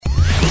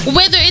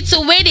Whether it's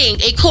a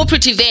wedding, a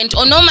corporate event,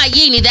 or noma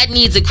yini that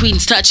needs a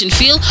queen's touch and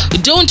feel,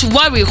 don't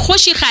worry,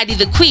 Kgoshikgadi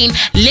the Queen,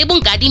 Lebo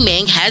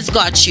Nkadimeng, has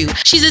got you.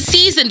 She's a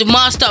seasoned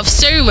master of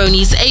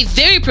ceremonies, a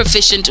very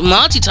proficient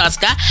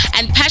multitasker,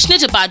 and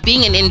passionate about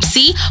being an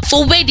MC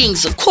for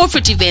weddings,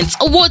 corporate events,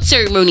 award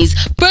ceremonies,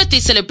 birthday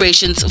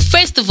celebrations,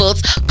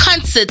 festivals,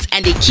 concerts,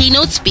 and a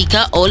keynote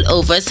speaker all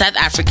over South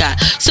Africa.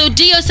 So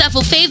do yourself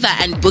a favor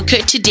and book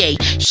her today.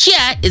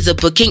 Here is a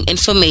booking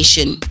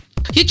information.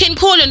 You can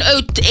call on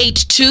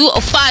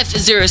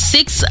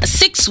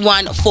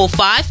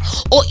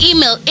 082-506-6145 or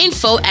email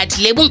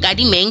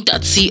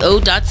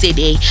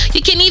info@lebonkadimeng.co.za.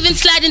 You can even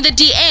slide in the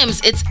DMs.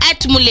 It's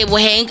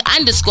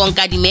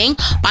 @muleboheng_Nkadimeng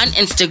on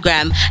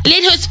Instagram.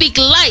 Let her speak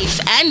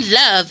life and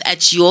love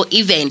at your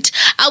event.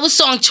 Our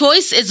song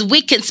choice is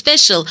Weekend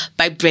Special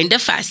by Brenda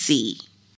Fassie.